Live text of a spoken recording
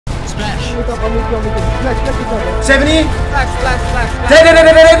70. Flash. Dead.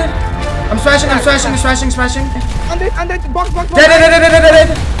 I'm smashing. Under, box. Dead.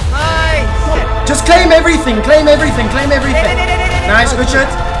 Nice. Just claim everything. Nice, good shit.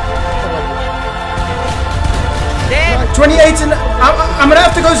 Dead. 28 and I'm gonna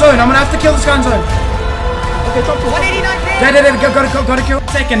have to go zone. I'm gonna have to kill this guy in zone. Okay, top 189 Dead. Gotta kill.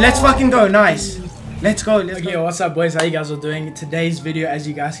 Second, let's fucking go. Nice. Let's go. Okay, what's up, boys? How you guys are doing? Today's video, as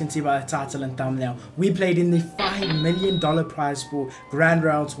you guys can see by the title and thumbnail, we played in the $5 million prize pool Grand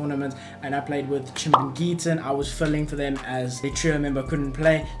Royale tournament, and I played with Chimp and Geaton. I was filling for them as a trio member couldn't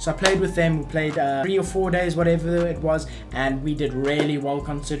play, so I played with them. We played 3 or 4 days, whatever it was, and we did really well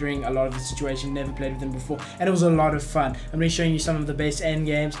considering a lot of the situation. Never played with them before, and it was a lot of fun. I'm going to be showing you some of the best end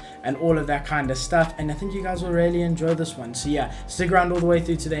games and all of that kind of stuff, and I think you guys will really enjoy this one. So yeah, stick around all the way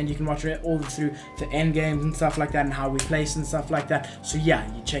through to the end. You can watch it all through the end games and stuff like that, and how we place and stuff like that. So yeah,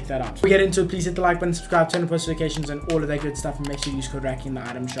 you check that out. Before we get into it, please hit the like button, subscribe, turn on post notifications, and all of that good stuff, and make sure you use code RAKIC in the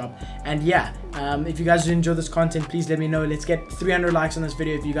item shop. And yeah, if you guys do enjoy this content, please let me know. Let's get 300 likes on this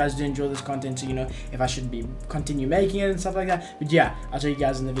video if you guys do enjoy this content, so you know if I should be continue making it and stuff like that. But yeah, I'll show you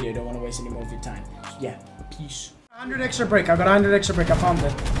guys in the video. Don't want to waste any more of your time. So yeah, peace. 100 extra break. I got 100 extra break. I found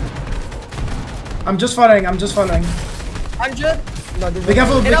it. I'm just following. 100. No, be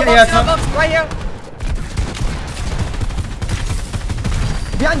careful. Yeah, right here.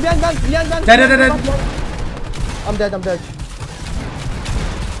 Behind. Dead. I'm dead.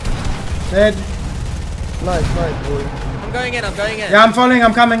 Dead. Nice, boy. I'm going in. Yeah, I'm following.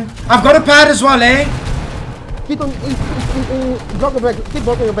 I'm coming. I've got a pad as well, eh? Keep on, block your back. Keep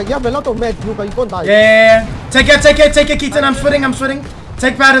blocking your back. You have a lot of meds, Luca. You can't die. Yeah. Take it, Keaton. I'm sweating.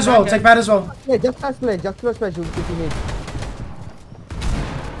 Take pad as well. Yeah, just flash play. If you need.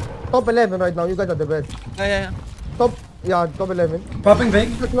 Top 11 right now. You guys are the best. Yeah. Top 11. Popping big.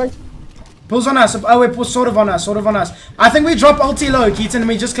 Pulls on us. Oh wait, sort of on us. I think we drop ulti low, Keaton, and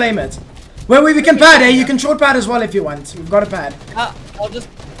we just claim it. Well, we can pad, eh? You can short pad as well if you want. We've got a pad.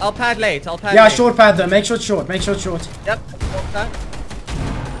 I'll pad late. Yeah, short pad though. Make sure it's short. Yep.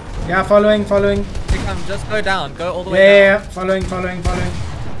 Yeah, following. Just go down. Go all the way down. Yeah. Following.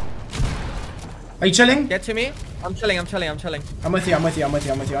 Are you chilling? Get to me. I'm chilling. I'm with you. On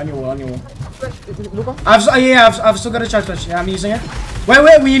your wall. Luca? I've still got a charge flash. Yeah, I'm using it.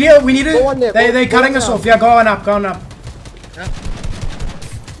 Wait, we need to. They're cutting us off. Yeah, go on up. Yeah.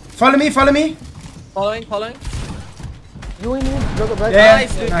 Follow me. Following. You in here? Look back. Yeah.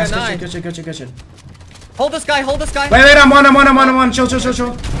 Nice. Good shit. Hold this guy. Wait, I'm on. Chill.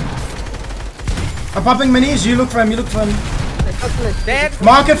 I'm popping minis. You look for him. Dead.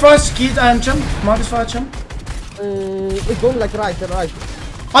 Mark it for us, Keith and Chim. Mark it for us, Chim. It's going like right.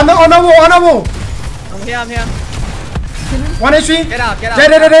 On the wall. I'm here. 1 HP. Get out.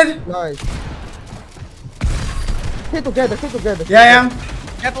 Dead. Nice. Stay together. Yeah.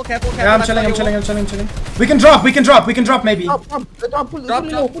 Careful. Yeah, I'm chilling. We can drop maybe. Drop. Pull it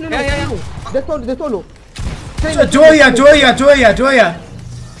low. They're solo. Doya.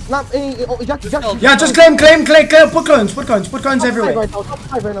 Yeah, just claim. Put cones everywhere. Right now, top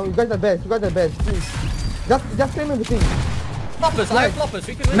 5 right now. You guys are best. Please. Just claim everything. Floppers, I have floppers.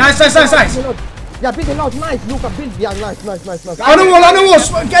 We can win. Nice. Yeah, build a lot. Nice, Luca. Build. Yeah, nice. On the wall.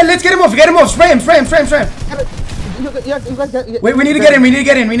 Let's get him off. Spray him. Wait, we need to get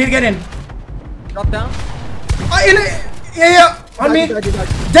in. Drop down. Yeah. On me.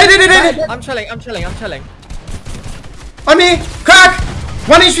 Dead. I'm chilling. On me. Crack.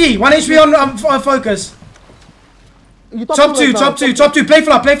 1 HP on focus. Top two. Play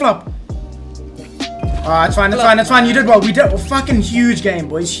flop. It's fine. You did well. We did a fucking huge game,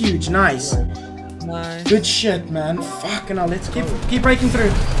 boys. Huge. Nice. Good shit, man. Fucking hell. Let's keep breaking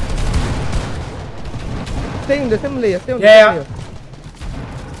through. Stay in the same layer. Yeah.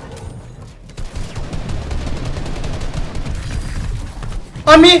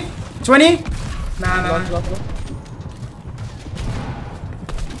 On me. 20. Nah.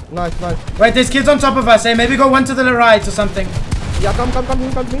 Nice. Wait, there's kids on top of us, eh? Maybe go one to the right or something. Yeah, come to me.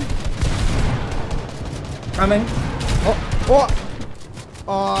 Coming. I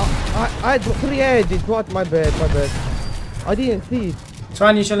had 3 edges. What? My bad. I didn't see it. It's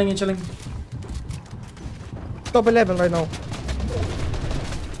fine, you're chilling. Top 11 right now.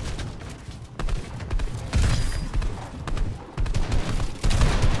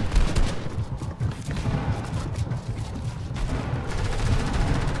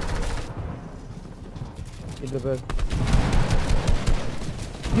 The best.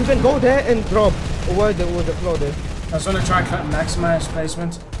 You can go there and drop over the floor there. I just want to try maximize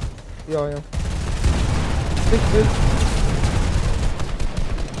placement. Yeah.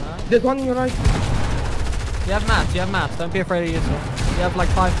 There's one on your right. You have mats, you have mats. Don't be afraid of yourself. You have like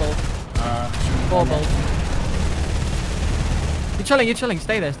 5 balls. 4 balls. You're chilling, you're chilling.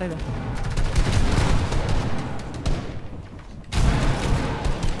 Stay there, stay there.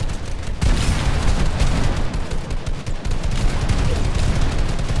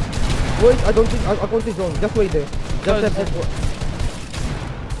 Wait, I don't think, I can't see zone. Just wait there. Just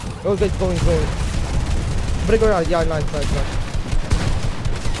okay, it's going. Break around, yeah, nice.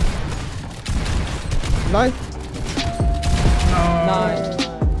 Nice. Nice.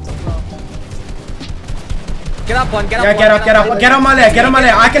 Get up one, Get on my leg,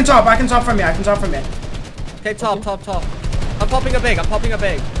 I can top from here, Okay, top. I'm popping a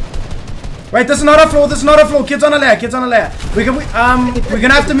big. Wait, there's another floor, kids on a layer. We're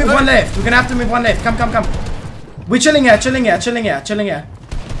gonna have to move one left, come. We're chilling here.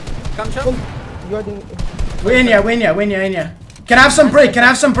 Come, Chum. We're in here. Can I have some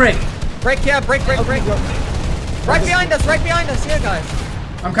brick? Break here, break. Right behind us, here guys.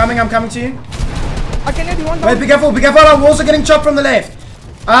 I'm coming to you. I can hit you one. Wait, be careful, our walls are getting chopped from the left.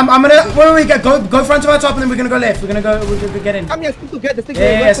 I'm gonna, where do we go front of our top and then we're gonna go left. We're gonna get in. Come here, stick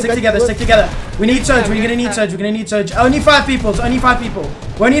together. Stick together. We need surge, we're gonna need surge. Only 5 people.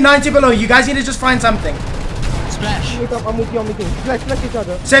 We're only 90 below. You guys need to just find something. Splash. I'm with you. Flash each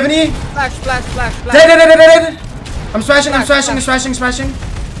other. 70. Flash. Dead. I'm smashing.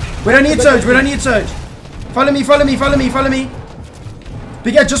 We don't need surge. Follow me.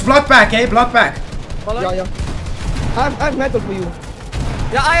 Big Ed, just block back, block back. Follow? Yeah. I have metal for you.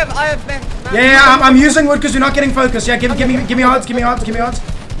 Yeah, I have Yeah, I'm using wood because we're not getting focused. Yeah, give me hearts.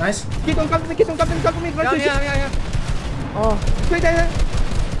 Nice. Keep on coming. Yeah. Oh, straight there.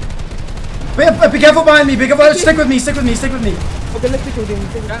 Be careful behind me. Stick with me. Okay, let's stick with him.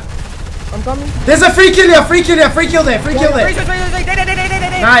 Yeah. I'm coming. There's a free kill there. Free kill there.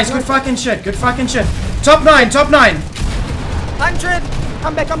 Nice. Good fucking shit. Top 9. 100.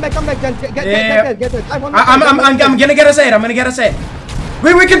 Come back. Get it. I'm gonna get us aid.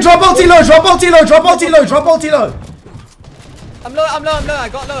 We can drop ulti low. I'm low. I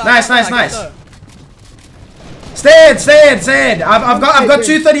got low. Nice. Stay in. I've got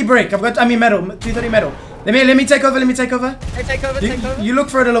 230 brick. Metal. 230 metal. Let me take over. Hey, take over. You look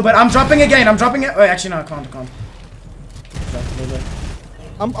for it a little bit. I'm dropping again. Wait, actually no, I can't.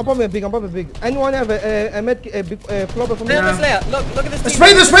 I'm probably big. Anyone have a big flopper from there? Look at this.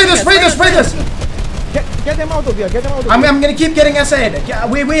 Spray this. Get them out of here. I'm gonna keep getting us aid.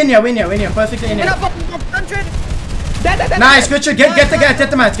 We're in here. Perfectly in here. 100. Nice, good shit. Get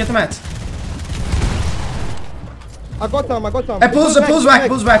the mats. I got some. It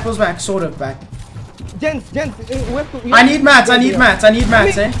pulls back. Sort of back. Gents, I need mats, eh?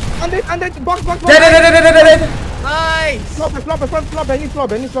 Under, box. Dead. Nice. Flopper, I need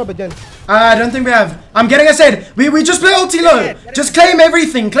flopper, gents. I don't think we have. I'm getting a set. We just play ulti low. Just claim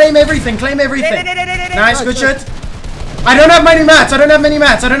everything. Nice, good shit. I don't have many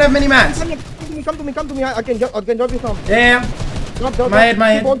mats. Come to me. I can drop you some. Yeah. Drop. My head.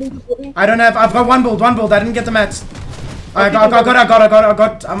 I don't have. I've got one build. I didn't get the mats. I've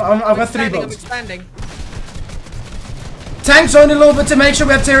got 3 I'm builds. expanding. Tank zone a little bit to make sure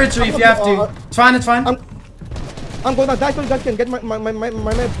we have territory if you have to. It's fine. I'm gonna die so you guys can get my med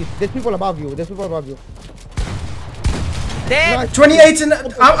kit. There's people above you. Dead. Nice. 28 in.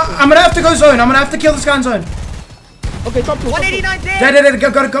 I'm gonna have to go zone. I'm gonna have to kill this guy in zone. Okay, top 2. 189 dead.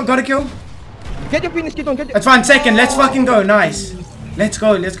 Gotta kill. Get your finish kit on. That's fine. Second. Let's fucking go. Nice. Let's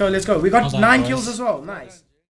go. We got 9 kills as well. Nice.